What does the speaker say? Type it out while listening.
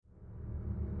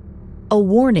A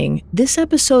warning, this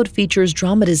episode features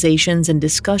dramatizations and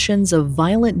discussions of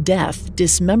violent death,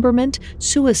 dismemberment,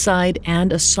 suicide,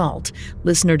 and assault.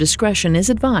 Listener discretion is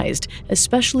advised,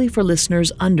 especially for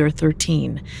listeners under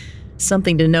 13.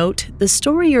 Something to note, the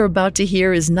story you're about to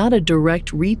hear is not a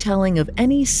direct retelling of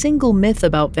any single myth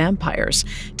about vampires.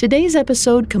 Today's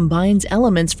episode combines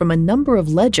elements from a number of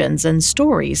legends and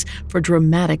stories for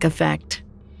dramatic effect.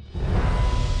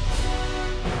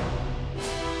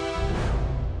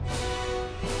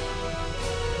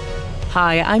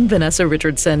 Hi, I'm Vanessa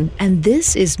Richardson, and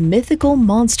this is Mythical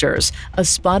Monsters, a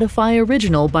Spotify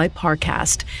original by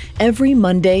Parcast. Every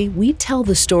Monday, we tell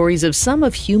the stories of some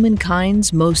of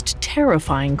humankind's most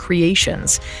terrifying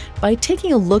creations. By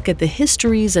taking a look at the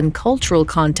histories and cultural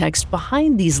context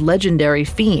behind these legendary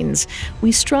fiends,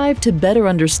 we strive to better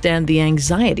understand the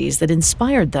anxieties that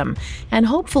inspired them, and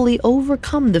hopefully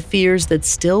overcome the fears that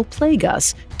still plague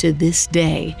us to this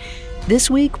day.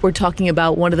 This week, we're talking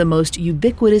about one of the most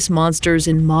ubiquitous monsters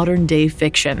in modern-day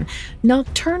fiction.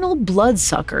 Nocturnal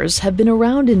bloodsuckers have been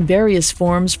around in various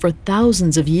forms for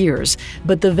thousands of years,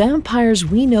 but the vampires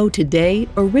we know today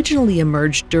originally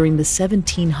emerged during the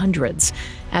 1700s.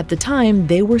 At the time,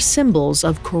 they were symbols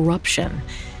of corruption.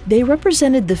 They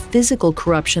represented the physical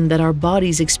corruption that our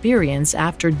bodies experience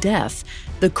after death,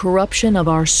 the corruption of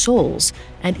our souls,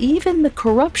 and even the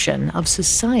corruption of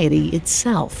society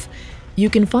itself. You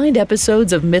can find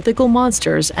episodes of Mythical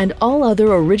Monsters and all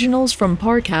other originals from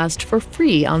Parcast for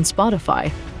free on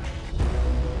Spotify.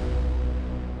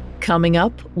 Coming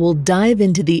up, we'll dive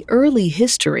into the early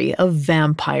history of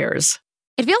vampires.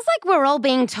 It feels like we're all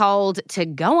being told to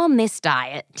go on this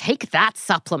diet, take that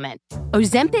supplement.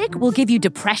 Ozempic will give you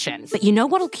depression, but you know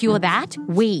what'll cure that?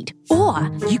 Weed. Or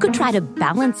you could try to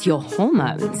balance your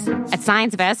hormones. At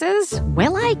Science Versus, we're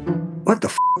like, what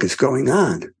the is going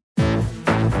on?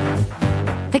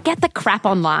 Forget the crap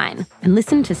online and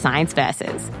listen to Science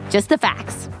Versus. Just the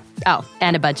facts. Oh,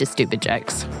 and a bunch of stupid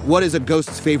jokes. What is a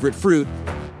ghost's favorite fruit?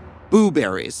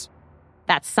 Blueberries.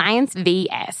 That's Science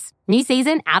VS. New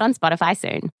season out on Spotify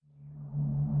soon.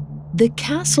 The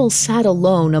castle sat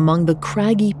alone among the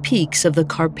craggy peaks of the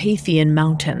Carpathian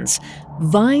Mountains.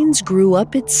 Vines grew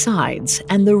up its sides,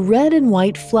 and the red and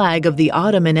white flag of the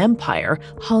Ottoman Empire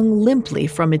hung limply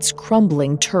from its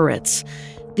crumbling turrets.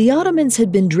 The Ottomans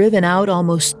had been driven out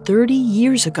almost 30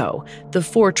 years ago. The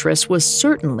fortress was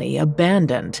certainly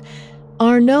abandoned.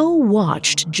 Arnaud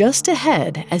watched just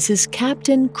ahead as his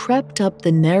captain crept up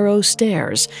the narrow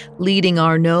stairs, leading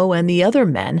Arnaud and the other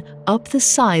men up the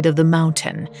side of the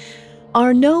mountain.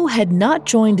 Arnaud had not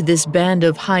joined this band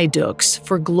of haiduks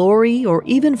for glory or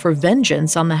even for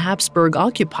vengeance on the Habsburg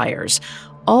occupiers.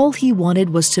 All he wanted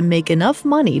was to make enough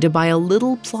money to buy a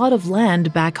little plot of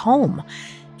land back home.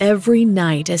 Every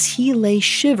night, as he lay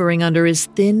shivering under his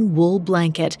thin wool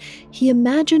blanket, he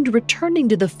imagined returning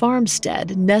to the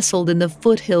farmstead nestled in the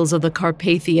foothills of the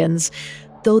Carpathians.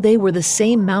 Though they were the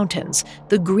same mountains,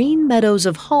 the green meadows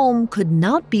of home could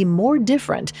not be more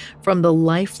different from the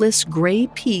lifeless gray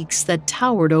peaks that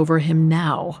towered over him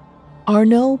now.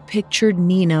 Arnaud pictured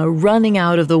Nina running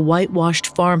out of the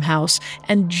whitewashed farmhouse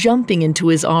and jumping into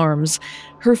his arms.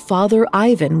 Her father,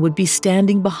 Ivan, would be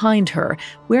standing behind her,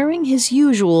 wearing his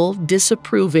usual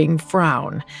disapproving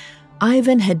frown.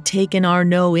 Ivan had taken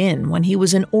Arnaud in when he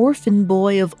was an orphan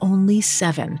boy of only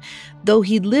 7. Though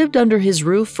he'd lived under his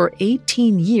roof for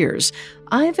 18 years,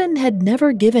 Ivan had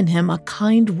never given him a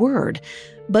kind word.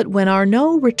 But when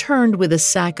Arnaud returned with a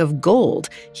sack of gold,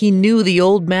 he knew the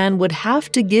old man would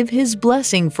have to give his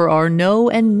blessing for Arnaud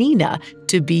and Nina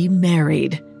to be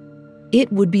married. It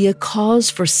would be a cause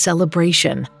for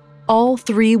celebration. All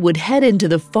three would head into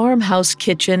the farmhouse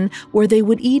kitchen where they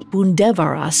would eat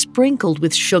bundevara sprinkled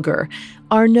with sugar.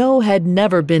 Arnaud had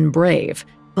never been brave,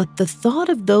 but the thought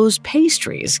of those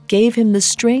pastries gave him the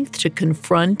strength to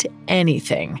confront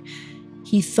anything.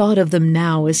 He thought of them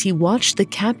now as he watched the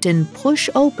captain push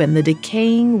open the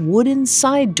decaying wooden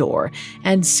side door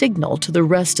and signal to the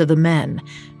rest of the men.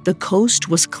 The coast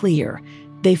was clear.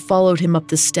 They followed him up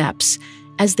the steps.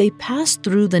 As they passed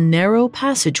through the narrow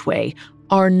passageway,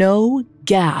 Arnaud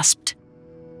gasped.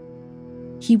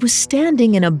 He was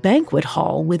standing in a banquet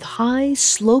hall with high,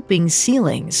 sloping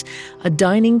ceilings. A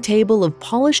dining table of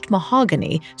polished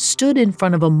mahogany stood in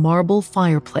front of a marble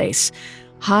fireplace.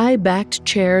 High-backed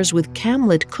chairs with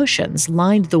camlet cushions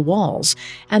lined the walls,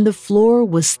 and the floor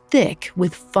was thick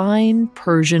with fine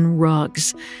Persian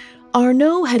rugs.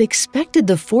 Arnaud had expected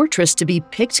the fortress to be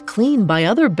picked clean by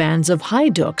other bands of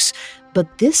haiduks,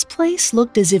 but this place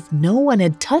looked as if no one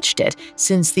had touched it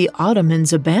since the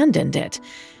Ottomans abandoned it.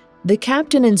 The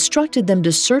captain instructed them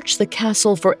to search the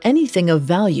castle for anything of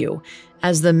value.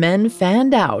 As the men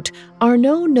fanned out,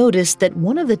 Arnaud noticed that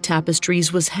one of the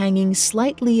tapestries was hanging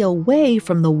slightly away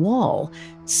from the wall.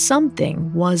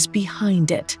 Something was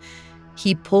behind it.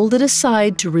 He pulled it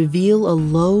aside to reveal a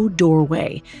low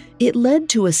doorway. It led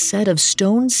to a set of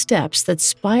stone steps that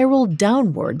spiraled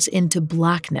downwards into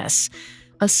blackness.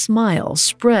 A smile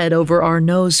spread over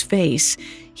Arnaud's face.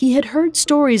 He had heard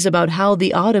stories about how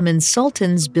the Ottoman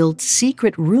sultans built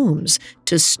secret rooms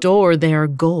to store their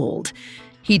gold.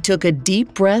 He took a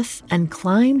deep breath and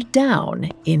climbed down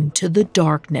into the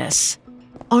darkness.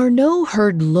 Arnaud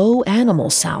heard low animal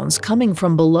sounds coming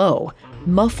from below,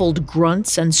 muffled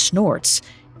grunts and snorts.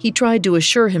 He tried to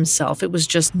assure himself it was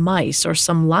just mice or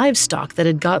some livestock that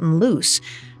had gotten loose.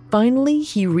 Finally,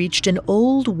 he reached an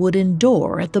old wooden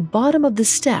door at the bottom of the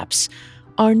steps.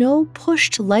 Arnaud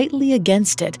pushed lightly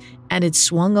against it, and it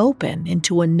swung open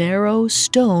into a narrow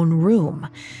stone room.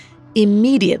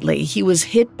 Immediately, he was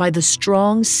hit by the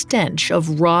strong stench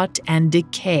of rot and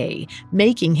decay,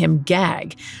 making him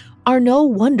gag. Arnaud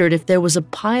wondered if there was a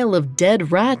pile of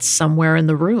dead rats somewhere in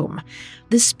the room.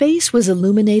 The space was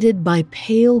illuminated by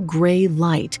pale gray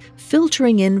light,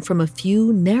 filtering in from a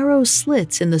few narrow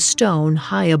slits in the stone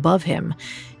high above him.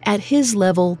 At his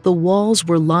level, the walls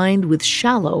were lined with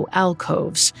shallow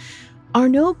alcoves.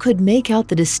 Arnaud could make out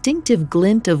the distinctive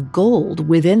glint of gold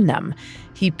within them.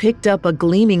 He picked up a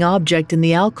gleaming object in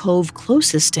the alcove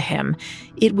closest to him.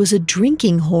 It was a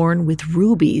drinking horn with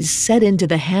rubies set into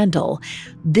the handle.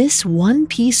 This one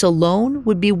piece alone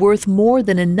would be worth more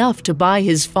than enough to buy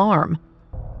his farm.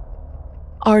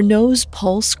 Arnaud's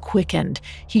pulse quickened.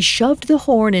 He shoved the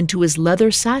horn into his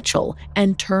leather satchel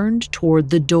and turned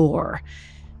toward the door.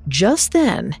 Just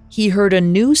then, he heard a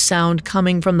new sound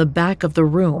coming from the back of the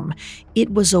room.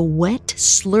 It was a wet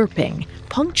slurping,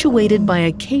 punctuated by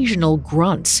occasional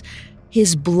grunts.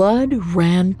 His blood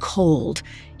ran cold.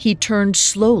 He turned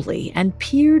slowly and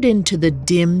peered into the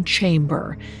dim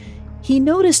chamber. He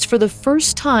noticed for the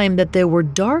first time that there were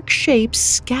dark shapes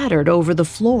scattered over the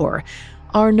floor.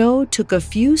 Arnaud took a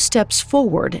few steps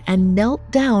forward and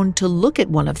knelt down to look at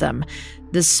one of them.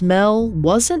 The smell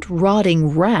wasn't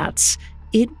rotting rats.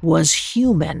 It was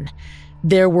human.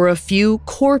 There were a few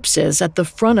corpses at the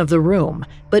front of the room,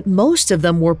 but most of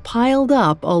them were piled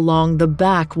up along the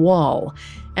back wall.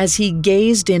 As he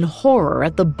gazed in horror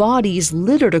at the bodies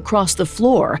littered across the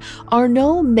floor,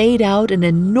 Arnaud made out an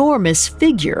enormous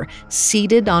figure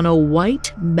seated on a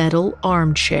white metal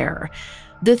armchair.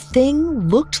 The thing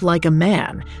looked like a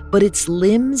man, but its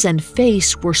limbs and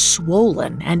face were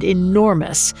swollen and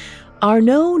enormous.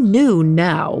 Arnaud knew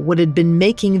now what had been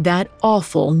making that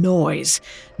awful noise.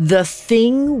 The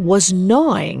thing was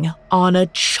gnawing on a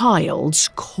child's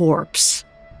corpse.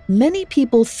 Many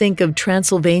people think of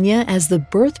Transylvania as the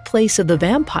birthplace of the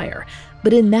vampire,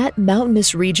 but in that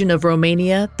mountainous region of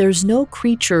Romania, there's no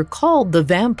creature called the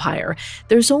vampire.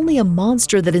 There's only a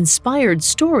monster that inspired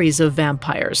stories of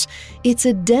vampires. It's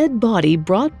a dead body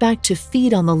brought back to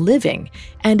feed on the living,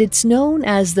 and it's known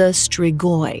as the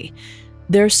strigoi.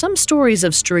 There are some stories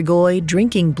of strigoi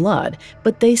drinking blood,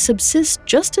 but they subsist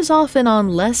just as often on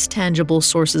less tangible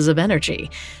sources of energy.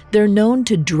 They're known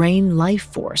to drain life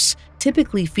force,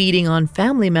 typically feeding on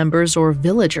family members or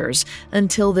villagers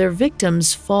until their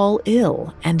victims fall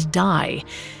ill and die.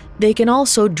 They can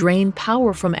also drain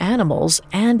power from animals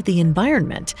and the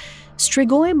environment.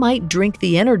 Strigoi might drink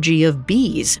the energy of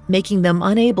bees, making them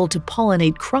unable to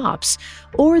pollinate crops,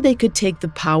 or they could take the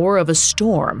power of a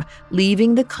storm,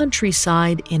 leaving the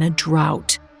countryside in a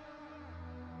drought.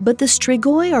 But the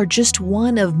strigoi are just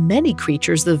one of many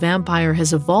creatures the vampire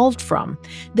has evolved from.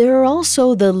 There are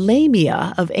also the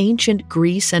lamia of ancient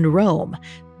Greece and Rome,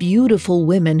 beautiful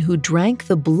women who drank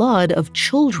the blood of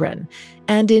children,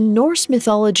 and in Norse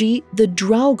mythology, the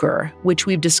draugr, which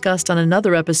we've discussed on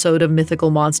another episode of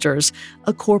Mythical Monsters,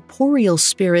 a corporeal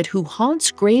spirit who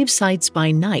haunts grave sites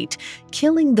by night,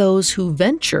 killing those who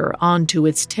venture onto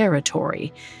its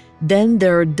territory. Then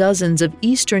there are dozens of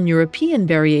Eastern European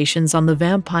variations on the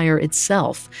vampire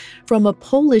itself, from a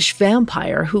Polish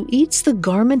vampire who eats the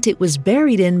garment it was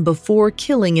buried in before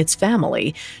killing its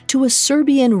family, to a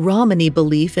Serbian Romani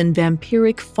belief in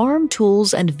vampiric farm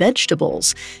tools and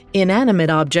vegetables, inanimate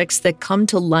objects that come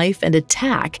to life and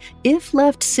attack if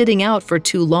left sitting out for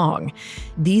too long.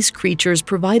 These creatures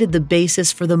provided the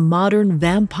basis for the modern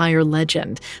vampire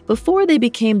legend before they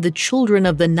became the children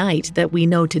of the night that we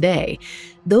know today.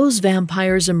 Those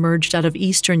vampires emerged out of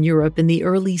Eastern Europe in the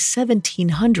early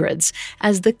 1700s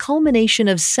as the culmination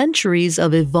of centuries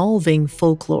of evolving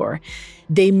folklore.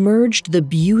 They merged the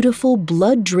beautiful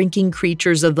blood-drinking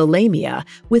creatures of the lamia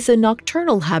with the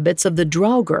nocturnal habits of the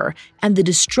draugr and the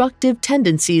destructive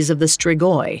tendencies of the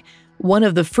strigoi. One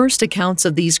of the first accounts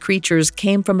of these creatures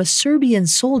came from a Serbian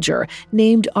soldier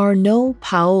named Arno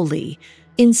Paoli.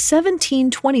 In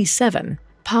 1727,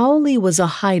 Paoli was a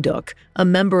Hajduk, a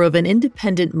member of an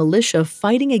independent militia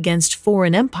fighting against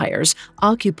foreign empires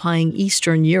occupying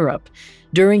Eastern Europe.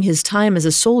 During his time as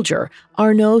a soldier,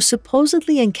 Arno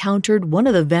supposedly encountered one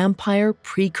of the vampire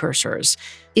precursors.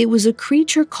 It was a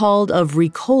creature called a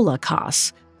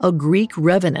Vrykolakas, a Greek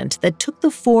revenant that took the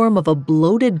form of a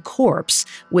bloated corpse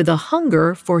with a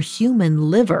hunger for human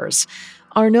livers.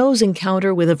 Arno's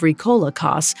encounter with a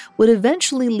Vrykolakas would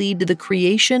eventually lead to the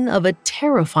creation of a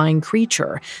terrifying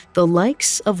creature, the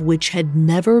likes of which had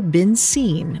never been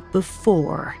seen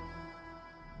before.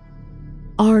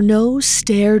 Arno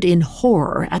stared in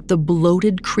horror at the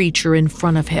bloated creature in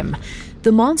front of him.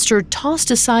 The monster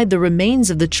tossed aside the remains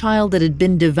of the child it had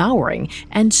been devouring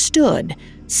and stood,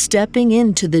 stepping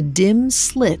into the dim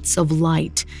slits of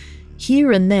light.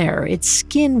 Here and there, its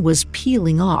skin was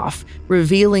peeling off,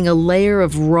 revealing a layer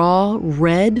of raw,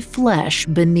 red flesh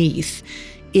beneath.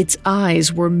 Its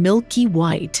eyes were milky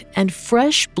white, and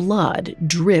fresh blood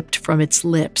dripped from its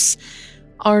lips.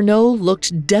 Arno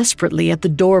looked desperately at the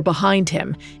door behind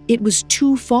him. It was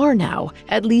too far now,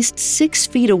 at least 6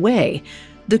 feet away.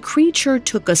 The creature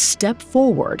took a step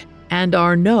forward, and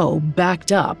Arno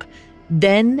backed up.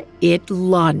 Then it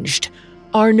lunged.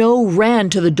 Arno ran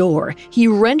to the door. He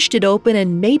wrenched it open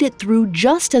and made it through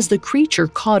just as the creature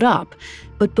caught up.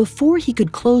 But before he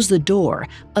could close the door,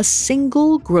 a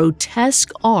single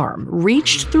grotesque arm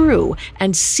reached through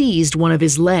and seized one of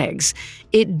his legs.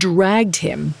 It dragged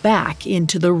him back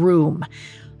into the room.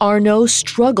 Arno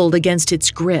struggled against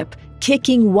its grip,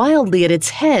 kicking wildly at its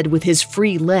head with his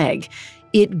free leg.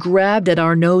 It grabbed at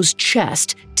Arno's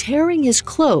chest, tearing his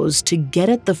clothes to get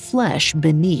at the flesh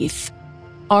beneath.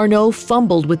 Arno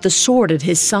fumbled with the sword at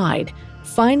his side.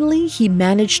 Finally, he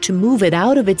managed to move it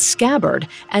out of its scabbard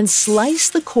and slice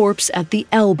the corpse at the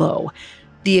elbow.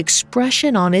 The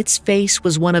expression on its face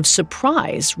was one of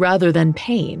surprise rather than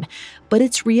pain, but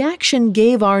its reaction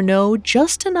gave Arno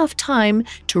just enough time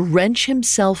to wrench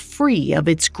himself free of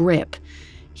its grip.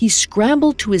 He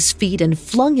scrambled to his feet and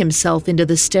flung himself into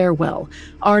the stairwell.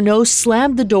 Arno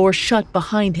slammed the door shut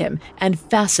behind him and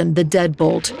fastened the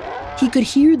deadbolt. He could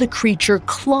hear the creature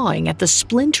clawing at the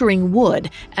splintering wood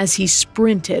as he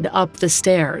sprinted up the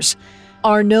stairs.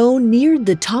 Arno neared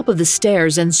the top of the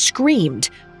stairs and screamed,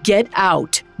 "Get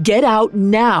out! Get out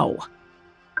now!"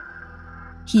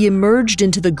 He emerged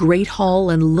into the great hall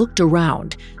and looked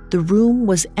around. The room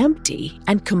was empty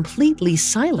and completely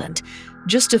silent.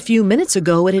 Just a few minutes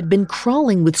ago, it had been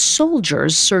crawling with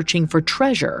soldiers searching for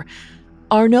treasure.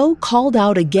 Arno called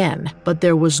out again, but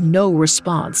there was no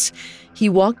response. He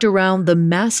walked around the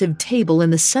massive table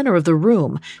in the center of the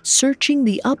room, searching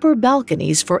the upper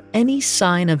balconies for any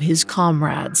sign of his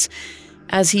comrades.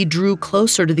 As he drew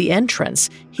closer to the entrance,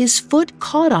 his foot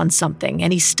caught on something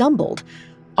and he stumbled.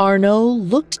 Arno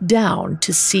looked down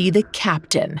to see the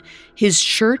captain. His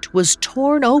shirt was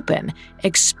torn open,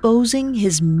 exposing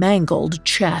his mangled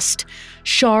chest.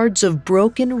 Shards of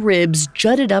broken ribs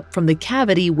jutted up from the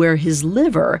cavity where his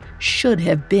liver should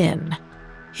have been.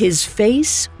 His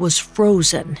face was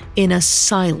frozen in a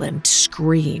silent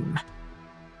scream.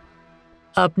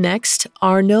 Up next,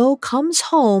 Arno comes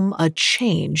home a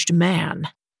changed man.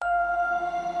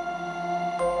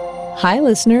 Hi,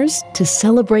 listeners. To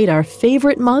celebrate our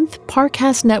favorite month,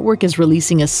 Parcast Network is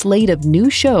releasing a slate of new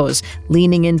shows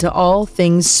leaning into all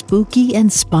things spooky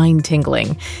and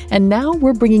spine-tingling. And now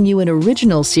we're bringing you an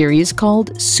original series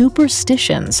called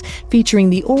Superstitions,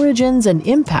 featuring the origins and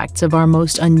impacts of our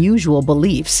most unusual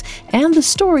beliefs and the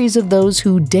stories of those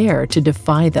who dare to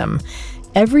defy them.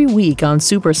 Every week on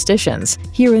Superstitions,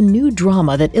 hear a new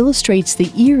drama that illustrates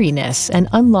the eeriness and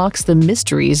unlocks the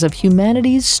mysteries of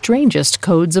humanity's strangest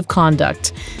codes of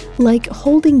conduct. Like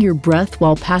holding your breath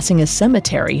while passing a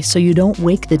cemetery so you don't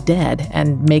wake the dead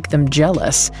and make them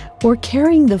jealous, or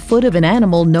carrying the foot of an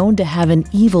animal known to have an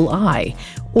evil eye,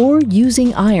 or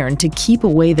using iron to keep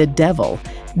away the devil.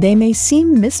 They may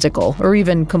seem mystical or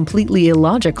even completely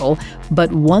illogical,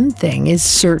 but one thing is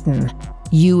certain.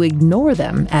 You ignore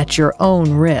them at your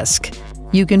own risk.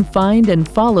 You can find and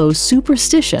follow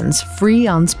Superstitions free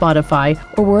on Spotify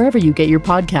or wherever you get your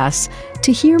podcasts.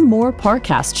 To hear more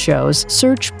Parcast shows,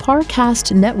 search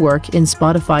Parcast Network in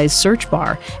Spotify's search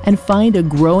bar and find a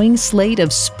growing slate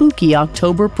of spooky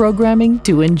October programming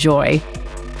to enjoy.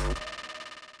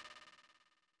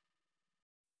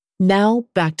 Now,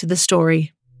 back to the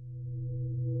story.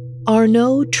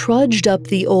 Arnaud trudged up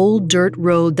the old dirt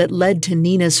road that led to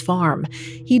Nina's farm.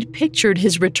 He'd pictured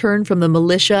his return from the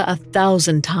militia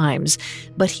 1,000 times,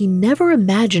 but he never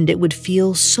imagined it would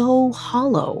feel so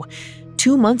hollow.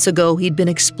 2 months ago, he'd been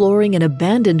exploring an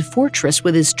abandoned fortress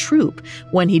with his troop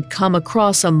when he'd come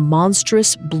across a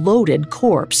monstrous, bloated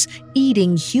corpse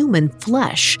eating human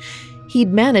flesh.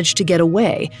 He'd managed to get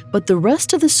away, but the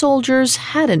rest of the soldiers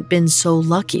hadn't been so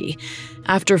lucky.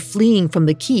 After fleeing from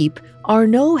the keep,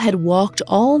 Arnaud had walked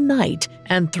all night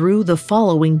and through the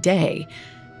following day.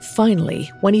 Finally,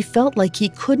 when he felt like he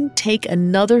couldn't take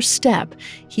another step,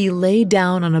 he lay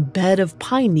down on a bed of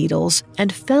pine needles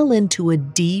and fell into a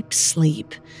deep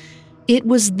sleep. It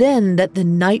was then that the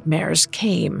nightmares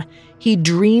came. He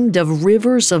dreamed of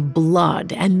rivers of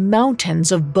blood and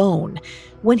mountains of bone.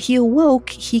 When he awoke,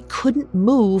 he couldn't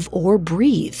move or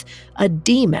breathe. A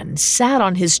demon sat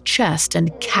on his chest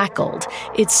and cackled,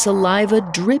 its saliva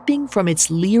dripping from its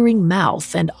leering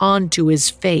mouth and onto his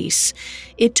face.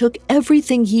 It took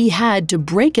everything he had to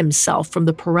break himself from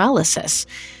the paralysis.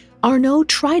 Arnaud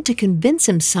tried to convince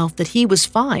himself that he was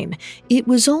fine. It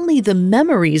was only the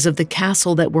memories of the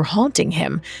castle that were haunting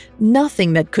him,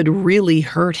 nothing that could really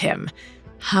hurt him.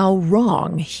 How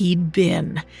wrong he'd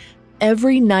been.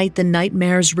 Every night the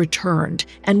nightmares returned,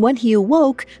 and when he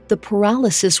awoke, the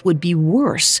paralysis would be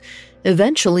worse.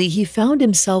 Eventually, he found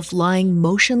himself lying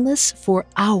motionless for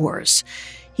hours.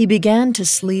 He began to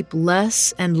sleep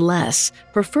less and less,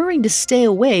 preferring to stay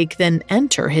awake than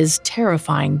enter his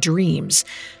terrifying dreams.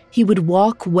 He would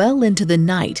walk well into the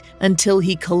night until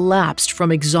he collapsed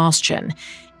from exhaustion.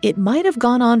 It might have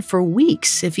gone on for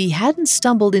weeks if he hadn't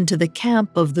stumbled into the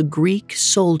camp of the Greek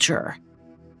soldier.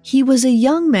 He was a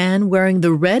young man wearing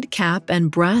the red cap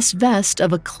and brass vest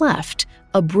of a cleft,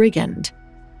 a brigand.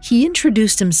 He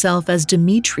introduced himself as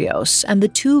Demetrios, and the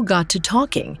two got to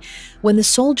talking. When the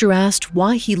soldier asked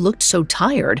why he looked so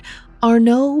tired,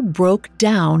 Arnaud broke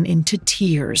down into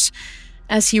tears.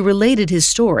 As he related his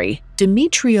story,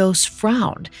 Demetrios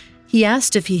frowned. He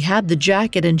asked if he had the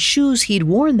jacket and shoes he'd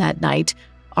worn that night.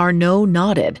 Arnaud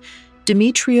nodded.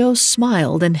 Demetrios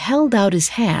smiled and held out his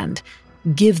hand.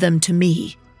 "Give them to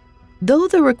me." Though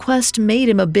the request made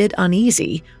him a bit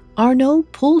uneasy, Arnaud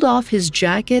pulled off his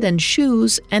jacket and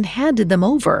shoes and handed them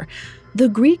over. The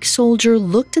Greek soldier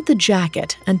looked at the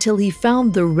jacket until he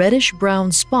found the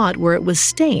reddish-brown spot where it was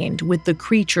stained with the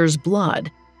creature's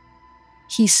blood.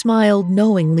 He smiled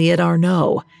knowingly at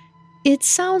Arnaud. "It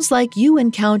sounds like you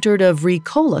encountered a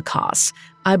Vrykolakas.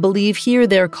 I believe here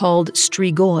they're called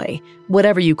strigoi.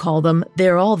 Whatever you call them,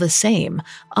 they're all the same.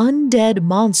 Undead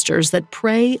monsters that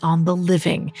prey on the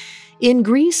living. In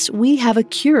Greece, we have a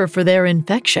cure for their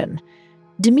infection."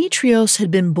 Demetrios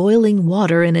had been boiling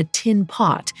water in a tin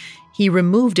pot. He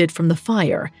removed it from the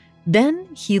fire. Then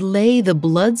he lay the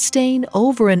blood stain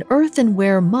over an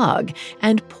earthenware mug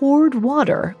and poured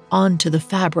water onto the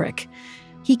fabric.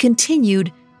 He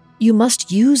continued, "You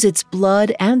must use its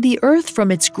blood and the earth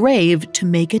from its grave to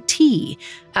make a tea.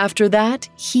 After that,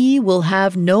 he will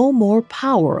have no more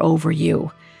power over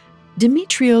you."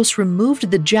 Demetrios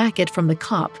removed the jacket from the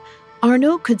cup.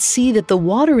 Arnaud could see that the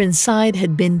water inside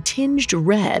had been tinged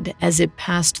red as it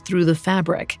passed through the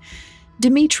fabric.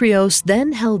 Demetrios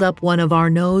then held up one of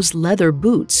Arnaud's leather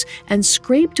boots and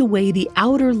scraped away the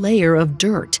outer layer of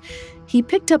dirt. He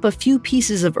picked up a few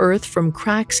pieces of earth from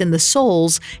cracks in the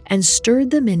soles and stirred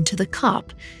them into the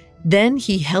cup. Then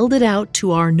he held it out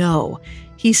to Arnaud.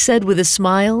 He said with a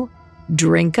smile,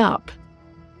 "Drink up."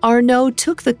 Arnaud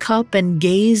took the cup and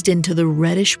gazed into the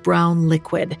reddish-brown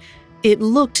liquid. It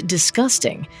looked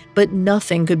disgusting, but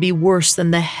nothing could be worse than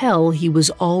the hell he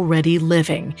was already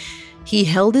living. He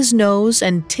held his nose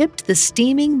and tipped the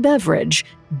steaming beverage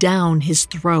down his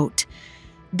throat.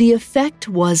 The effect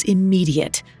was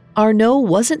immediate. Arnaud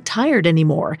wasn't tired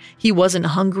anymore. He wasn't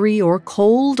hungry or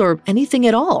cold or anything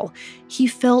at all. He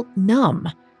felt numb,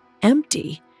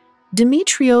 empty.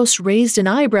 Demetrios raised an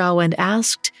eyebrow and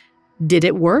asked, "Did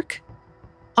it work?"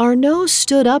 Arnaud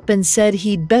stood up and said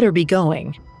he'd better be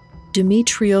going.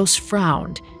 Demetrios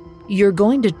frowned. "You're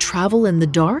going to travel in the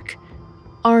dark?"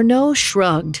 Arnaud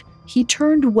shrugged. He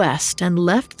turned west and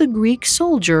left the Greek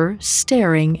soldier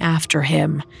staring after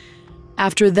him.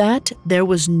 After that, there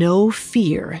was no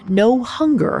fear, no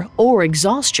hunger or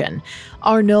exhaustion.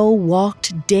 Arnaud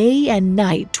walked day and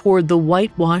night toward the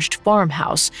whitewashed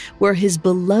farmhouse where his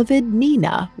beloved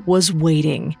Nina was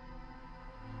waiting.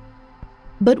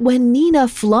 But when Nina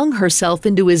flung herself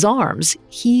into his arms,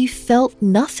 he felt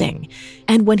nothing.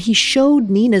 And when he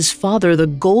showed Nina's father the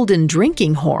golden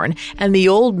drinking horn and the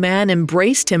old man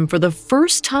embraced him for the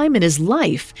first time in his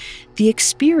life, the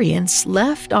experience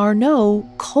left Arnaud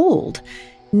cold.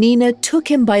 Nina took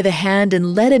him by the hand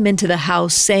and led him into the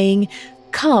house, saying,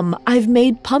 "Come, I've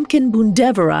made pumpkin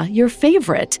bundevera, your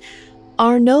favorite."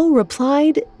 Arnaud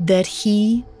replied that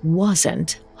he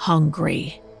wasn't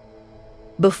hungry.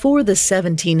 Before the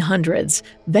 1700s,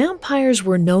 vampires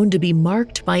were known to be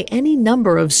marked by any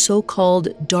number of so-called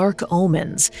dark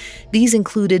omens. These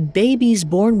included babies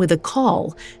born with a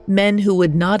caul, men who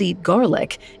would not eat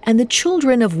garlic, and the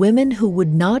children of women who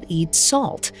would not eat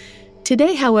salt.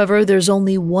 Today, however, there's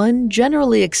only one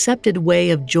generally accepted way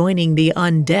of joining the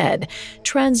undead: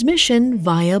 transmission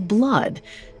via blood.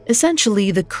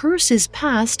 Essentially, the curse is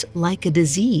passed like a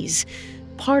disease.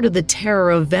 Part of the terror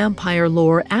of vampire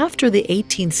lore after the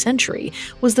 18th century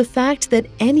was the fact that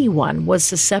anyone was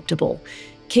susceptible.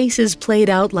 Cases played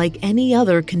out like any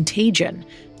other contagion.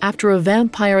 After a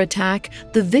vampire attack,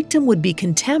 the victim would be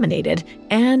contaminated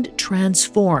and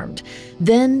transformed.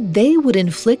 Then they would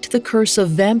inflict the curse of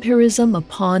vampirism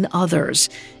upon others.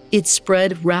 It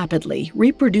spread rapidly,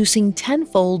 reproducing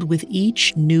tenfold with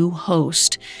each new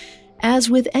host.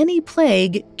 As with any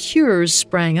plague, cures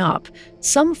sprang up.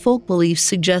 Some folk beliefs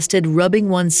suggested rubbing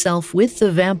oneself with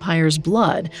the vampire's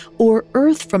blood or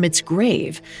earth from its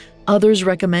grave. Others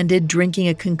recommended drinking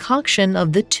a concoction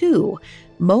of the two.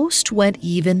 Most went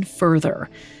even further.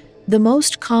 The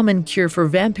most common cure for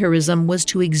vampirism was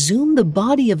to exhume the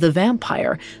body of the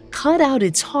vampire, cut out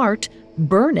its heart,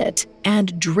 burn it,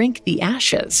 and drink the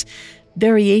ashes.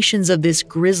 Variations of this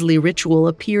grisly ritual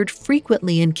appeared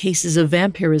frequently in cases of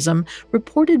vampirism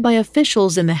reported by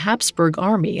officials in the Habsburg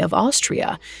army of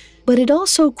Austria, but it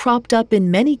also cropped up in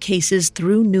many cases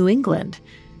through New England.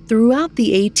 Throughout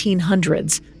the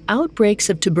 1800s, outbreaks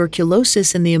of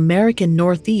tuberculosis in the American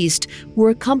Northeast were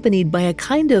accompanied by a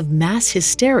kind of mass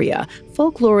hysteria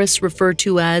folklorists refer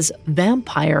to as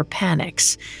vampire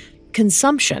panics.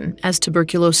 Consumption, as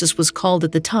tuberculosis was called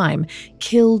at the time,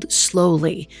 killed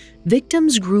slowly.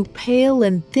 Victims grew pale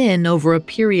and thin over a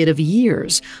period of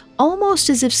years, almost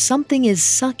as if something is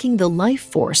sucking the life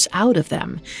force out of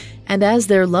them. And as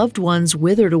their loved ones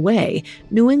withered away,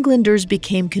 New Englanders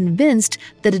became convinced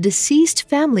that a deceased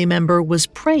family member was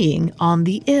preying on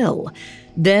the ill.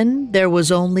 Then there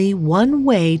was only one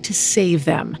way to save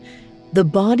them. The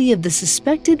body of the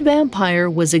suspected vampire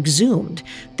was exhumed,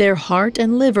 their heart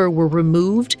and liver were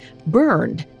removed,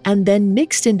 burned, and then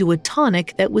mixed into a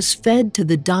tonic that was fed to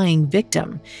the dying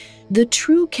victim. The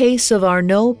true case of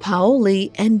Arnaud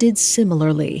Paoli ended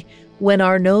similarly. When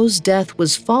Arnaud's death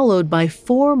was followed by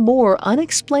 4 more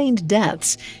unexplained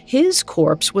deaths, his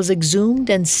corpse was exhumed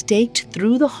and staked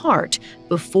through the heart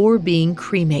before being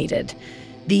cremated.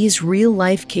 These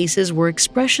real-life cases were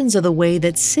expressions of the way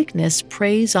that sickness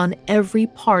preys on every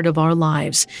part of our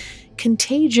lives.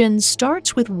 Contagion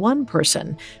starts with one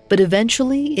person, but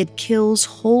eventually it kills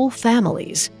whole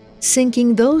families,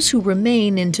 sinking those who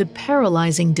remain into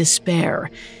paralyzing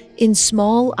despair. In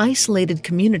small, isolated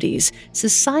communities,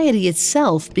 society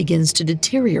itself begins to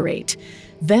deteriorate.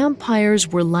 Vampires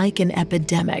were like an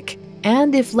epidemic,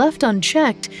 and if left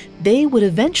unchecked, they would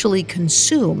eventually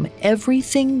consume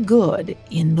everything good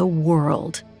in the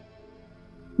world.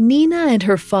 Nina and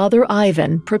her father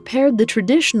Ivan prepared the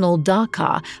traditional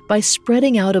daka by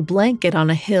spreading out a blanket on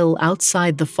a hill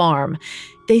outside the farm.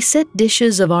 They set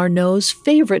dishes of Arnaud's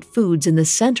favorite foods in the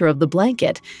center of the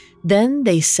blanket. Then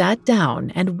they sat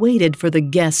down and waited for the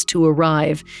guests to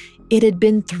arrive. It had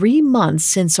been 3 months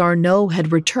since Arnaud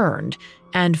had returned,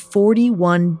 and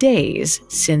 41 days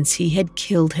since he had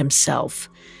killed himself.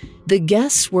 The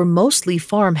guests were mostly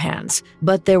farmhands,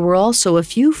 but there were also a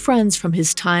few friends from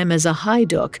his time as a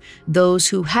haiduk, those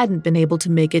who hadn't been able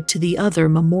to make it to the other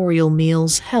memorial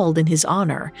meals held in his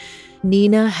honor.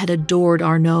 Nina had adored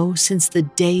Arnaud since the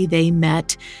day they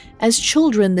met. As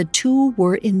children, the two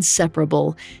were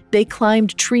inseparable. They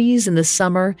climbed trees in the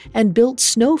summer and built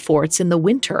snow forts in the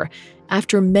winter.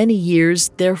 After many years,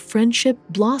 their friendship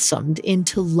blossomed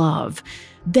into love.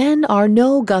 Then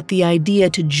Arnaud got the idea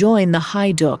to join the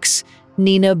haiduks.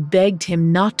 Nina begged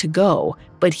him not to go,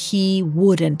 but he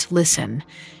wouldn't listen.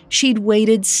 She'd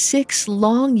waited 6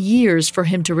 long years for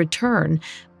him to return,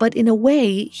 but in a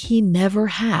way, he never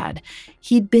had.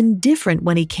 He'd been different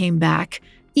when he came back.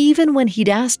 Even when he'd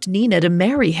asked Nina to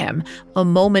marry him, a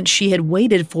moment she had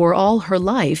waited for all her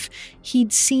life,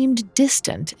 he'd seemed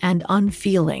distant and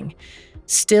unfeeling.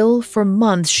 Still, for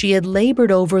months she had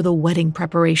labored over the wedding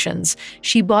preparations.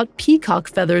 She bought peacock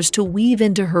feathers to weave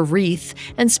into her wreath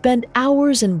and spent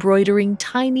hours embroidering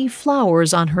tiny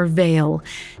flowers on her veil.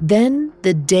 Then,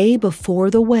 the day before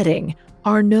the wedding,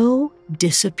 Arnaud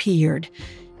disappeared.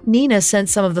 Nina sent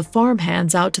some of the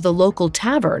farmhands out to the local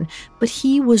tavern, but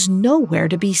he was nowhere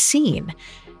to be seen.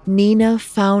 Nina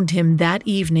found him that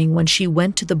evening when she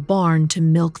went to the barn to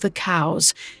milk the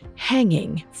cows,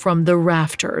 hanging from the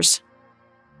rafters.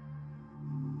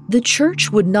 The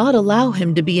church would not allow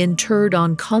him to be interred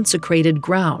on consecrated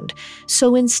ground,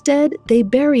 so instead they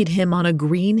buried him on a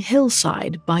green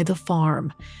hillside by the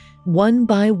farm. One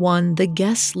by one, the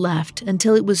guests left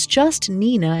until it was just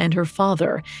Nina and her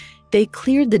father. They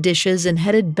cleared the dishes and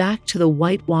headed back to the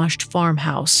whitewashed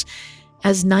farmhouse.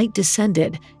 As night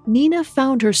descended, Nina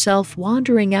found herself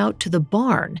wandering out to the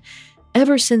barn.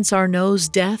 Ever since Arnaud's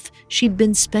death, she'd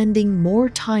been spending more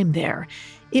time there.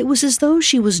 It was as though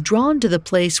she was drawn to the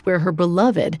place where her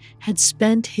beloved had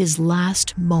spent his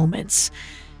last moments.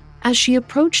 As she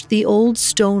approached the old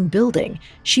stone building,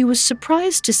 she was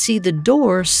surprised to see the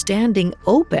door standing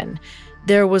open.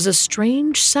 There was a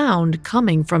strange sound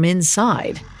coming from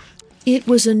inside. It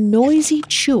was a noisy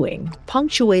chewing,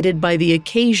 punctuated by the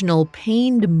occasional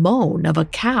pained moan of a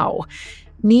cow.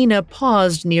 Nina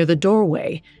paused near the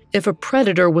doorway. If a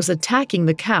predator was attacking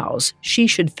the cows, she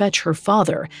should fetch her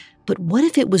father. But what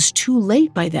if it was too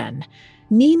late by then?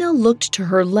 Nina looked to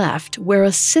her left, where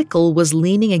a sickle was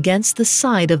leaning against the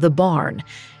side of the barn.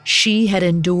 She had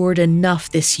endured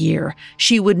enough this year.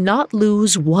 She would not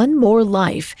lose one more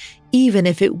life, even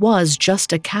if it was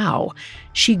just a cow.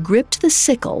 She gripped the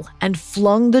sickle and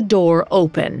flung the door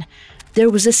open. There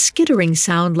was a skittering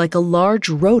sound like a large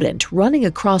rodent running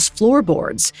across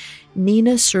floorboards.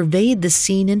 Nina surveyed the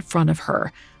scene in front of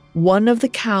her. One of the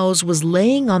cows was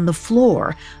laying on the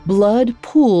floor, blood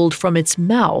pooled from its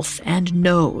mouth and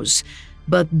nose.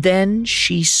 But then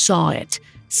she saw it.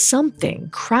 Something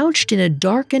crouched in a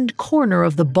darkened corner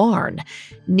of the barn.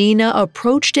 Nina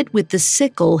approached it with the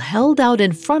sickle held out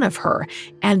in front of her,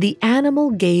 and the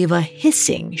animal gave a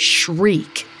hissing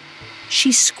shriek.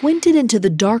 She squinted into the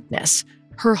darkness.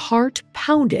 Her heart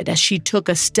pounded as she took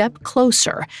a step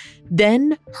closer.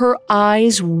 Then her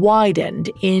eyes widened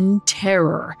in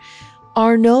terror.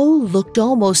 Arnaud looked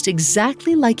almost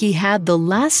exactly like he had the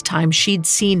last time she'd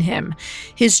seen him.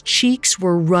 His cheeks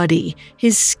were ruddy,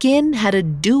 his skin had a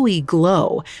dewy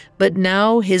glow, but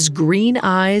now his green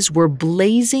eyes were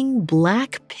blazing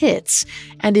black pits,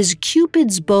 and his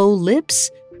Cupid's bow lips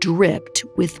dripped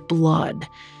with blood.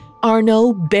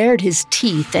 Arnaud bared his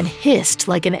teeth and hissed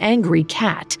like an angry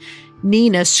cat.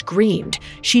 Nina screamed.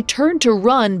 She turned to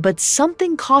run, but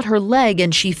something caught her leg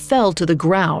and she fell to the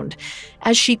ground.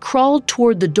 As she crawled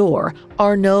toward the door,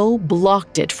 Arnaud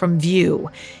blocked it from view.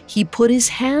 He put his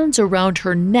hands around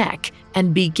her neck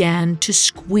and began to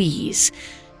squeeze.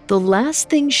 The last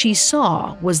thing she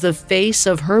saw was the face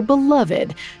of her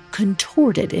beloved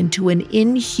contorted into an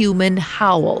inhuman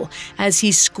howl as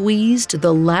he squeezed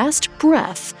the last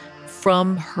breath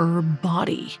from her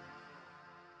body.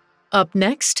 Up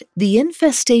next, the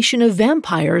infestation of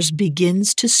vampires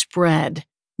begins to spread.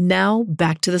 Now,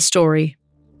 back to the story.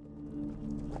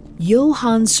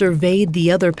 Johann surveyed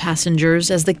the other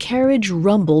passengers as the carriage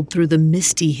rumbled through the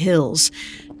misty hills.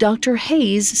 Dr.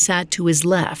 Hayes sat to his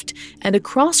left, and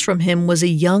across from him was a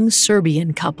young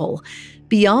Serbian couple.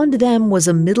 Beyond them was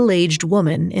a middle-aged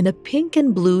woman in a pink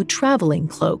and blue traveling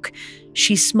cloak.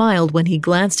 She smiled when he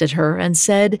glanced at her and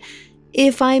said,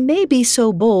 "If I may be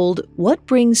so bold, what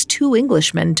brings two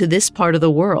Englishmen to this part of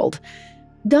the world?"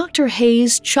 Dr.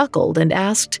 Hayes chuckled and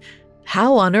asked,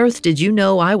 "How on earth did you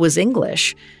know I was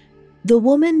English?" The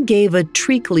woman gave a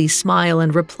treacly smile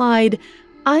and replied,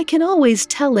 "I can always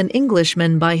tell an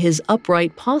Englishman by his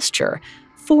upright posture.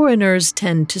 Foreigners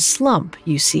tend to slump,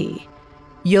 you see."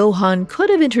 Johann could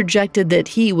have interjected that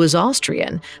he was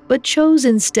Austrian, but chose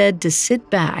instead to sit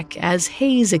back as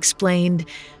Hayes explained,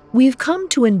 "We've come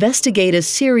to investigate a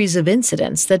series of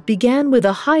incidents that began with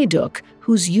a Hajduk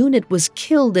whose unit was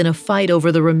killed in a fight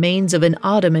over the remains of an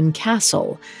Ottoman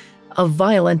castle. A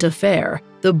violent affair.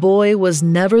 The boy was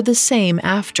never the same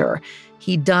after.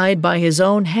 He died by his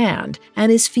own hand,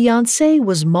 and his fiancée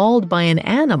was mauled by an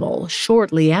animal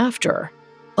shortly after."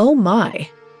 "Oh my,"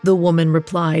 the woman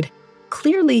replied.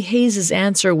 Clearly, Hayes's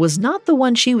answer was not the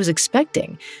one she was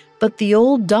expecting, but the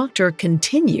old doctor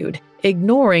continued,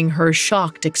 ignoring her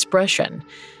shocked expression.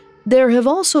 "There have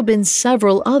also been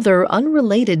several other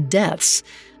unrelated deaths.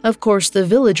 Of course, the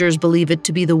villagers believe it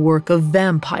to be the work of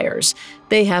vampires.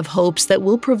 They have hopes that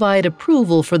will provide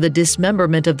approval for the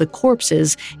dismemberment of the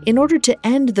corpses in order to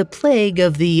end the plague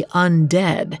of the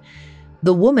undead."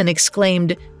 The woman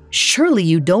exclaimed, "Surely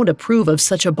you don't approve of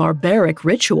such a barbaric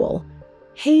ritual?"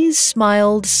 Hayes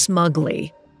smiled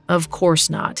smugly. "Of course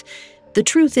not. The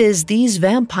truth is, these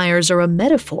vampires are a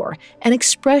metaphor, an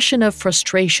expression of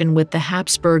frustration with the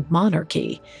Habsburg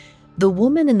monarchy." The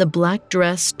woman in the black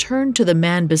dress turned to the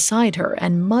man beside her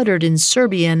and muttered in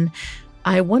Serbian,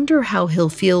 I wonder how he'll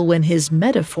feel when his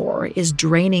metaphor is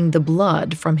draining the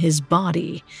blood from his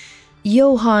body.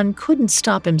 Johann couldn't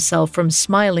stop himself from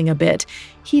smiling a bit.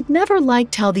 He'd never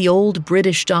liked how the old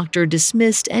British doctor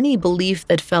dismissed any belief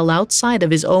that fell outside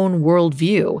of his own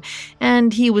worldview,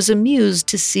 and he was amused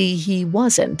to see he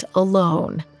wasn't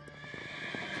alone.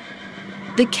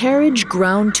 The carriage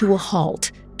ground to a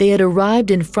halt. They had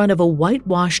arrived in front of a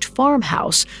whitewashed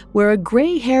farmhouse where a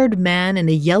gray-haired man in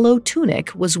a yellow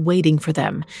tunic was waiting for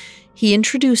them. He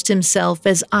introduced himself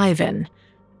as Ivan.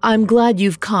 "I'm glad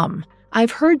you've come.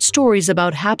 I've heard stories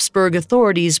about Habsburg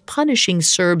authorities punishing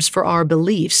Serbs for our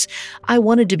beliefs. I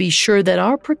wanted to be sure that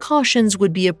our precautions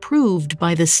would be approved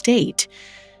by the state."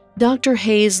 Dr.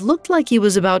 Hayes looked like he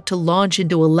was about to launch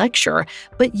into a lecture,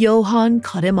 but Johann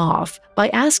cut him off by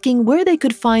asking where they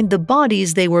could find the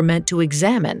bodies they were meant to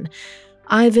examine.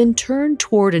 Ivan turned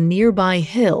toward a nearby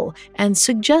hill and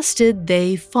suggested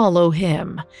they follow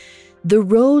him. The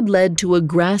road led to a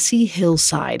grassy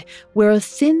hillside where a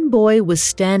thin boy was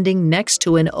standing next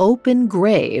to an open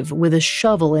grave with a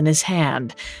shovel in his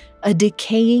hand. A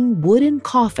decaying wooden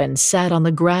coffin sat on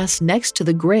the grass next to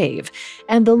the grave,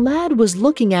 and the lad was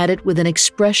looking at it with an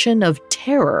expression of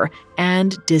terror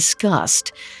and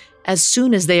disgust. As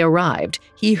soon as they arrived,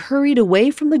 he hurried away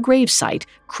from the gravesite,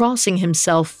 crossing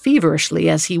himself feverishly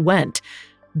as he went.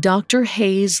 Dr.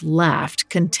 Hayes laughed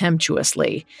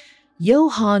contemptuously.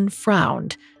 Johann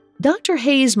frowned. Dr.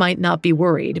 Hayes might not be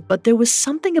worried, but there was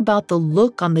something about the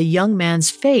look on the young man's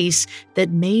face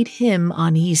that made him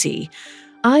uneasy.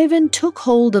 Ivan took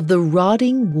hold of the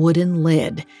rotting wooden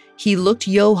lid. He looked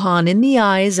Johann in the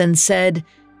eyes and said,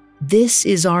 "This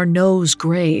is Arnaud's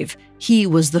grave. He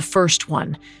was the first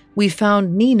one. We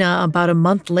found Nina about a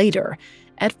month later.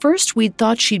 At first we'd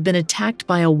thought she'd been attacked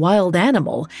by a wild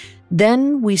animal.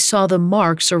 Then we saw the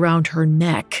marks around her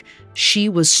neck. She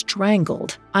was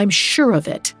strangled. I'm sure of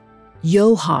it."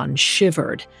 Johann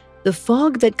shivered. The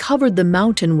fog that covered the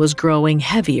mountain was growing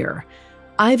heavier.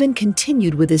 Ivan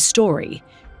continued with his story.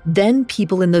 Then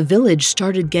people in the village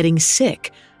started getting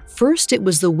sick. First it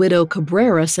was the widow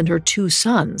Cabreras and her 2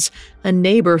 sons. A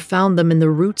neighbor found them in the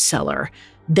root cellar.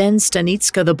 Then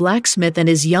Stanitska the blacksmith and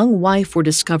his young wife were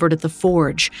discovered at the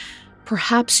forge.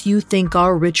 Perhaps you think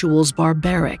our rituals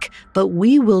barbaric, but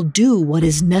we will do what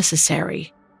is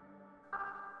necessary.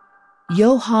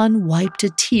 Johann wiped a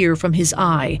tear from his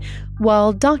eye,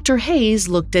 while Dr. Hayes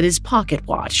looked at his pocket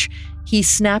watch. He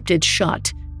snapped it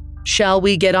shut. "Shall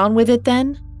we get on with it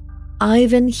then?"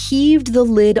 Ivan heaved the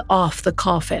lid off the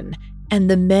coffin, and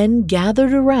the men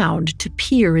gathered around to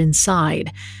peer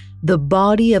inside. The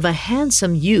body of a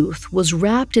handsome youth was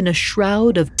wrapped in a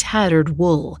shroud of tattered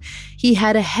wool. He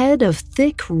had a head of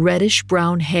thick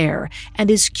reddish-brown hair, and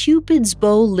his Cupid's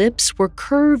bow lips were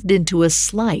curved into a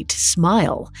slight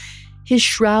smile. His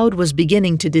shroud was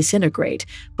beginning to disintegrate,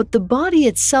 but the body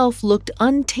itself looked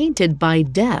untainted by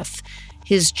death.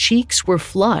 His cheeks were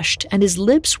flushed, and his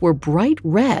lips were bright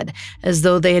red, as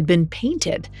though they had been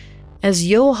painted. As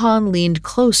Johann leaned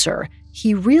closer,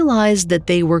 he realized that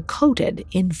they were coated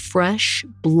in fresh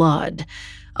blood.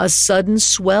 A sudden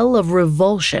swell of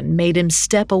revulsion made him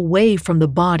step away from the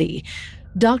body.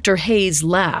 Dr. Hayes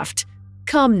laughed.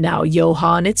 "Come now,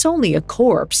 Johann, it's only a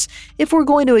corpse. If we're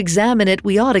going to examine it,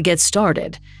 we ought to get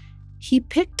started." He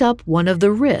picked up one of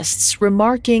the wrists,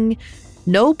 remarking,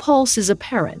 "No pulse is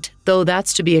apparent, though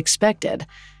that's to be expected."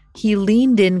 He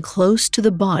leaned in close to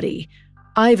the body.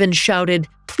 Ivan shouted,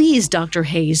 "Please, Dr.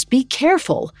 Hayes, be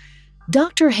careful."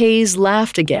 Dr. Hayes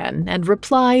laughed again and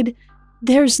replied,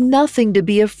 "There's nothing to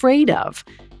be afraid of."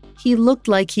 He looked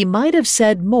like he might have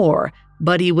said more,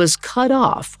 but he was cut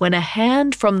off when a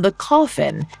hand from the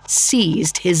coffin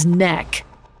seized his neck.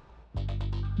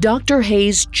 Dr.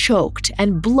 Hayes choked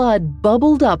and blood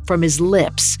bubbled up from his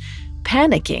lips.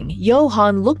 Panicking,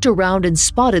 Johann looked around and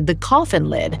spotted the coffin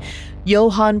lid.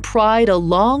 Johann pried a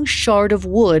long shard of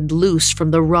wood loose from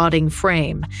the rotting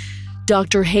frame.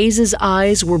 Dr. Hayes's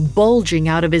eyes were bulging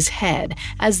out of his head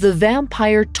as the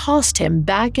vampire tossed him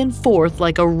back and forth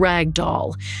like a rag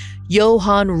doll.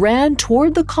 Johann ran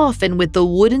toward the coffin with the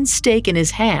wooden stake in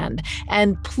his hand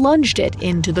and plunged it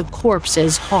into the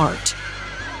corpse's heart.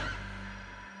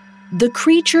 The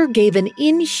creature gave an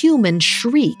inhuman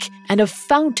shriek, and a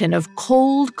fountain of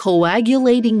cold,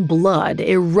 coagulating blood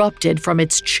erupted from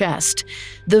its chest.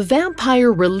 The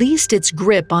vampire released its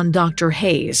grip on Dr.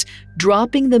 Hayes,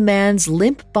 dropping the man's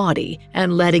limp body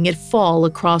and letting it fall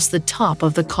across the top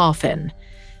of the coffin.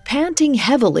 Panting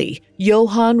heavily,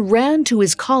 Johann ran to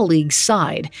his colleague's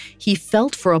side. He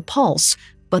felt for a pulse,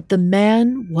 but the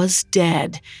man was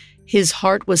dead. His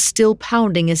heart was still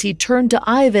pounding as he turned to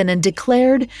Ivan and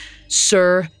declared,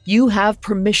 "Sir, you have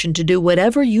permission to do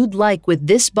whatever you'd like with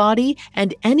this body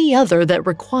and any other that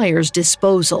requires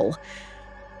disposal."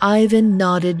 Ivan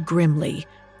nodded grimly.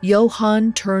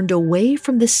 Johann turned away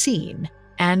from the scene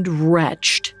and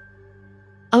retched.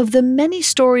 Of the many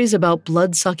stories about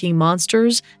blood-sucking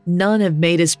monsters, none have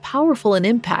made as powerful an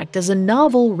impact as a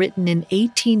novel written in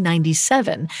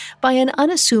 1897 by an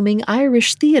unassuming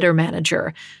Irish theater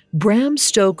manager. Bram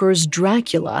Stoker's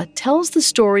Dracula tells the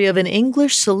story of an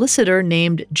English solicitor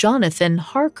named Jonathan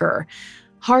Harker.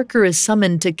 Harker is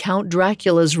summoned to Count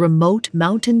Dracula's remote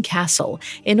mountain castle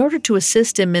in order to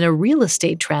assist him in a real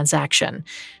estate transaction.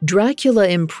 Dracula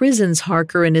imprisons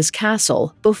Harker in his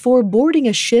castle before boarding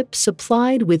a ship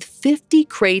supplied with 50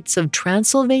 crates of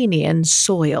Transylvanian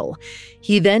soil.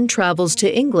 He then travels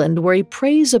to England where he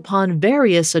preys upon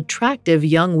various attractive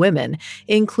young women,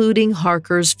 including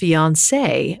Harker's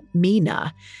fiancée,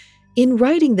 Mina. In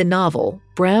writing the novel,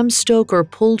 Bram Stoker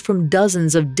pulled from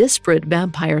dozens of disparate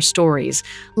vampire stories.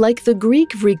 Like the Greek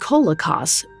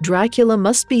Vrykolakas, Dracula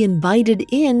must be invited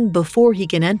in before he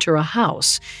can enter a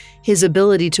house. His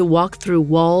ability to walk through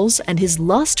walls and his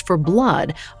lust for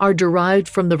blood are derived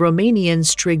from the Romanian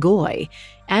strigoi,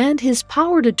 and his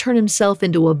power to turn himself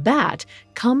into a bat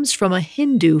comes from a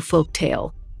Hindu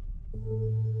folktale.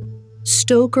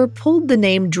 Stoker pulled the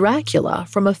name Dracula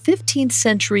from a 15th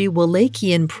century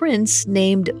Wallachian prince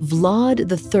named Vlad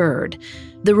III.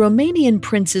 The Romanian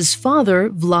prince's father,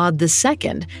 Vlad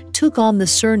II, took on the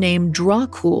surname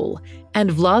Dracul, and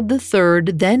Vlad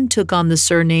III then took on the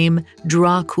surname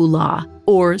Dracula,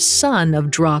 or son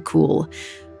of Dracul.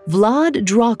 Vlad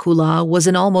Dracula was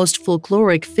an almost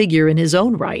folkloric figure in his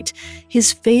own right.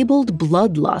 His fabled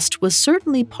bloodlust was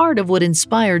certainly part of what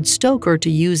inspired Stoker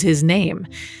to use his name.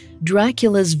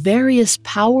 Dracula's various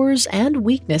powers and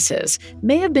weaknesses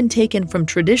may have been taken from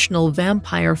traditional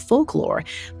vampire folklore,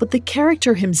 but the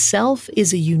character himself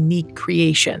is a unique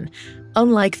creation.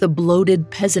 Unlike the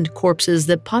bloated peasant corpses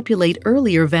that populate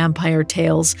earlier vampire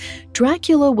tales,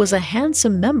 Dracula was a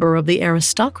handsome member of the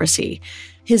aristocracy.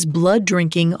 His blood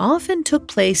drinking often took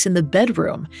place in the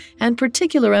bedroom, and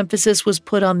particular emphasis was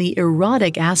put on the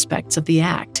erotic aspects of the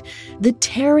act. The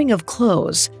tearing of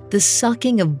clothes, the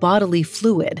sucking of bodily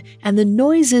fluid, and the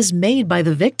noises made by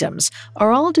the victims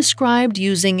are all described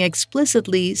using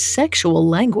explicitly sexual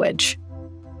language.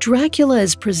 Dracula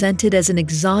is presented as an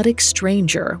exotic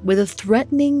stranger with a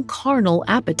threatening carnal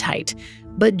appetite,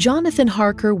 but Jonathan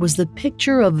Harker was the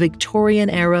picture of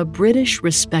Victorian-era British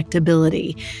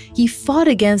respectability. He fought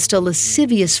against a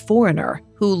lascivious foreigner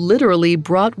who literally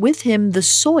brought with him the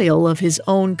soil of his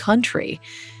own country.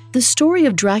 The story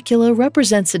of Dracula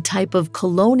represents a type of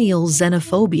colonial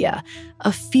xenophobia,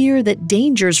 a fear that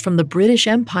dangers from the British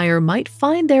Empire might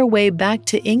find their way back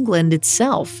to England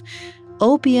itself.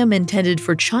 Opium intended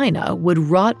for China would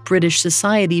rot British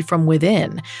society from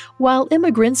within, while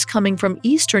immigrants coming from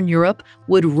Eastern Europe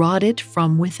would rot it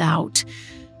from without.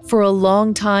 For a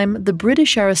long time, the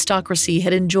British aristocracy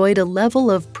had enjoyed a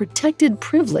level of protected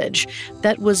privilege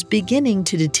that was beginning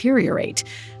to deteriorate.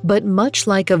 But much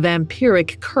like a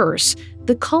vampiric curse,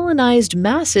 the colonized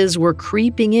masses were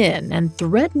creeping in and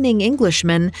threatening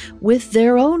Englishmen with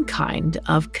their own kind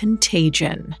of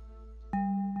contagion.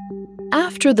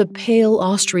 After the pale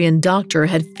Austrian doctor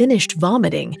had finished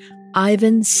vomiting,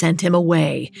 Ivan sent him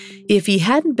away. If he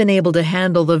hadn't been able to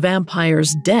handle the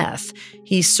vampire's death,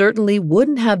 he certainly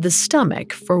wouldn't have the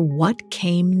stomach for what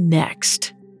came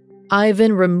next.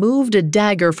 Ivan removed a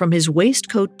dagger from his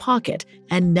waistcoat pocket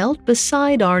and knelt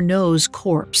beside Arnaud's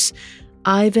corpse.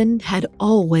 Ivan had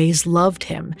always loved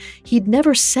him. He'd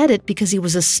never said it because he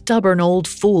was a stubborn old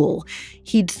fool.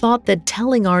 He'd thought that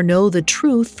telling Arnaud the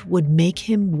truth would make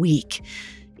him weak.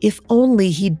 If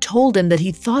only he'd told him that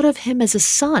he thought of him as a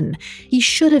son. He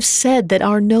should have said that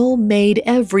Arnaud made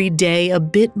every day a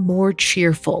bit more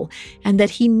cheerful, and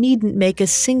that he needn't make a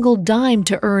single dime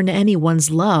to earn anyone's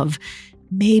love.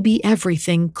 Maybe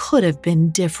everything could have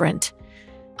been different.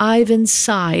 Ivan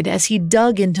sighed as he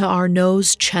dug into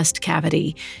Arnaud's chest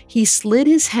cavity. He slid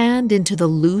his hand into the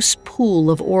loose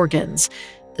pool of organs.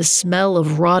 The smell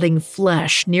of rotting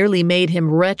flesh nearly made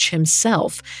him retch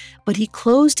himself, but he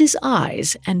closed his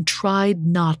eyes and tried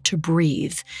not to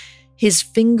breathe. His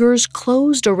fingers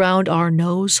closed around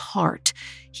Arnaud's heart.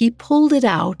 He pulled it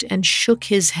out and shook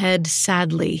his head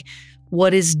sadly.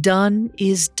 What is done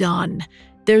is done.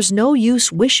 There's no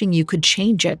use wishing you could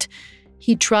change it.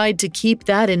 He tried to keep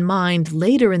that in mind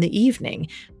later in the evening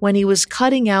when he was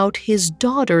cutting out his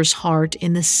daughter's heart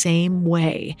in the same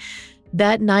way.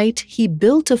 That night, he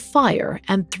built a fire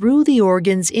and threw the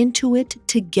organs into it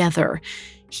together.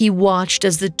 He watched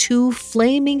as the two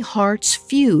flaming hearts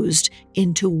fused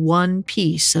into one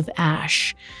piece of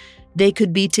ash. They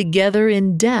could be together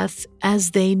in death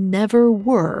as they never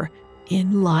were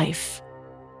in life.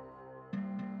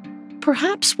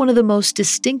 Perhaps one of the most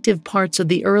distinctive parts of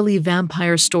the early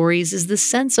vampire stories is the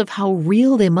sense of how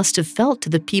real they must have felt to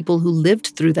the people who lived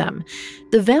through them.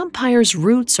 The vampire's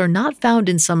roots are not found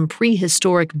in some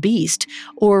prehistoric beast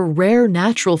or rare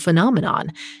natural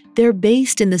phenomenon. They're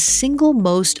based in the single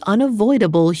most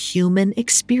unavoidable human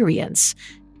experience: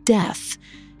 death.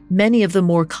 Many of the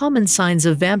more common signs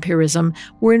of vampirism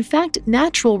were in fact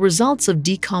natural results of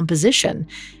decomposition.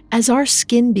 As our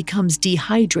skin becomes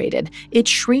dehydrated, it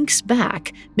shrinks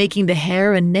back, making the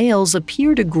hair and nails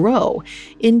appear to grow.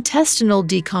 Intestinal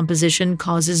decomposition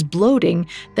causes bloating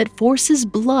that forces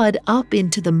blood up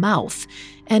into the mouth,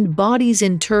 and bodies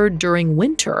interred during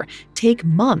winter take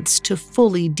months to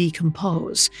fully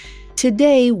decompose.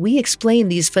 Today, we explain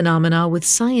these phenomena with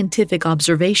scientific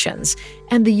observations,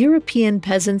 and the European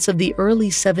peasants of the early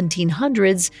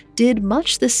 1700s did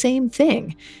much the same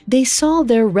thing. They saw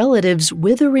their relatives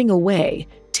withering away,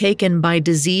 taken by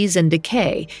disease and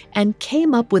decay, and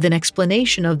came up with an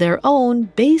explanation of their own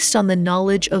based on the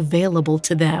knowledge available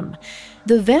to them.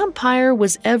 The vampire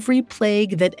was every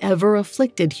plague that ever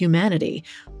afflicted humanity.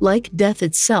 Like death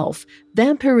itself,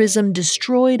 vampirism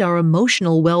destroyed our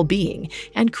emotional well-being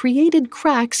and created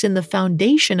cracks in the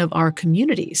foundation of our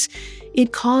communities.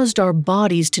 It caused our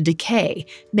bodies to decay,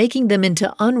 making them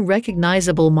into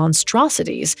unrecognizable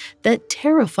monstrosities that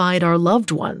terrified our loved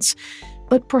ones.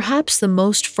 But perhaps the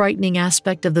most frightening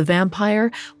aspect of the vampire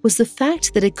was the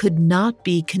fact that it could not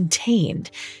be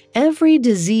contained. Every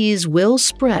disease will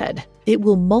spread. It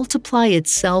will multiply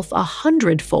itself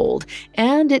 100-fold,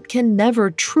 and it can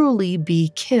never truly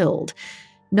be killed.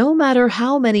 No matter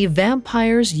how many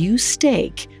vampires you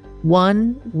stake,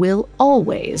 one will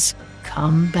always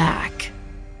come back.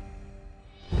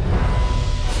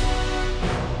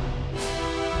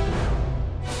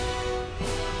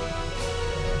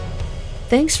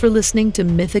 Thanks for listening to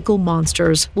Mythical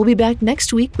Monsters. We'll be back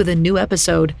next week with a new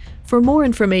episode. For more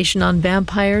information on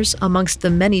vampires, amongst the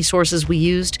many sources we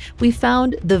used, we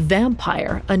found The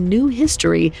Vampire, A New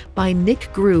History by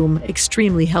Nick Groom,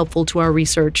 extremely helpful to our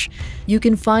research. You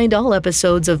can find all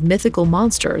episodes of Mythical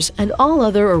Monsters and all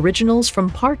other originals from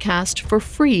Parcast for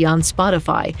free on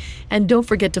Spotify. And don't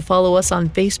forget to follow us on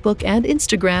Facebook and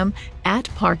Instagram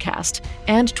 @Parcast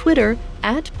and Twitter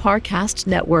 @Parcast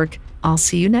Network. I'll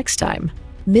see you next time.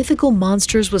 Mythical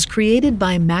Monsters was created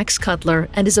by Max Cutler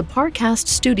and is a Parcast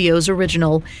Studios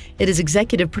original. It is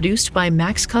executive produced by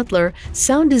Max Cutler,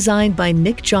 sound designed by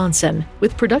Nick Johnson,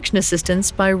 with production assistance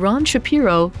by Ron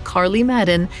Shapiro, Carly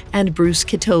Madden, and Bruce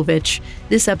Kitovich.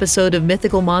 This episode of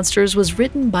Mythical Monsters was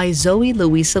written by Zoe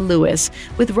Louisa Lewis,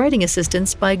 with writing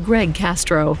assistance by Greg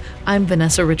Castro. I'm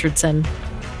Vanessa Richardson.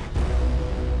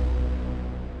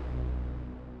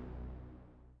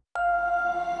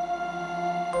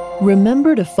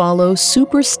 Remember to follow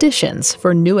Superstitions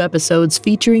for new episodes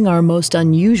featuring our most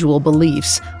unusual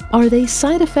beliefs. Are they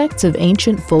side effects of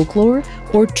ancient folklore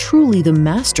or truly the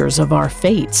masters of our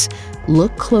fates?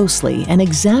 Look closely and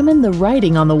examine the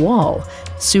writing on the wall.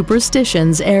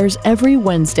 Superstitions airs every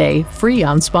Wednesday, free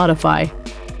on Spotify.